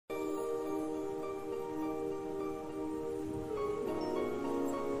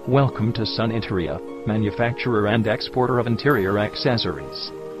Welcome to Interia, manufacturer and exporter of interior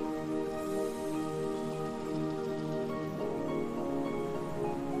accessories.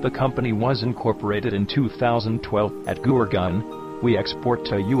 The company was incorporated in 2012 at Gurgaon. We export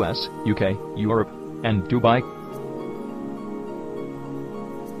to US, UK, Europe, and Dubai.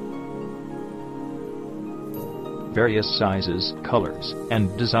 Various sizes, colors,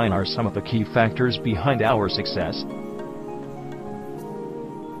 and design are some of the key factors behind our success.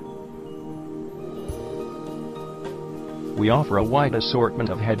 We offer a wide assortment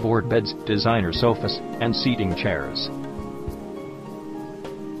of headboard beds, designer sofas, and seating chairs.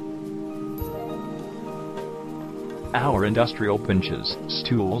 Our industrial benches,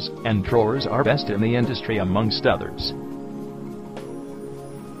 stools, and drawers are best in the industry amongst others.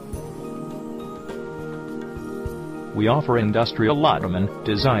 We offer industrial ottoman,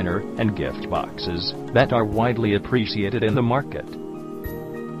 designer, and gift boxes that are widely appreciated in the market.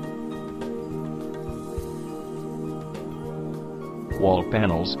 Wall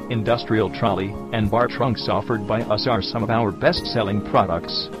panels, industrial trolley, and bar trunks offered by us are some of our best-selling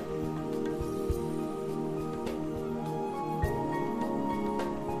products.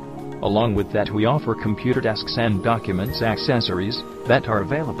 Along with that, we offer computer desks and documents accessories that are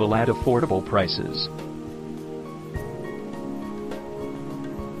available at affordable prices.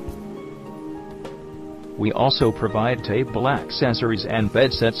 We also provide table accessories and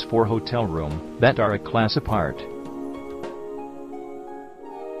bed sets for hotel room that are a class apart.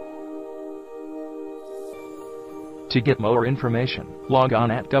 To get more information, log on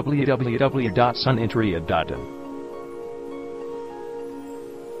at www.suninteria.in.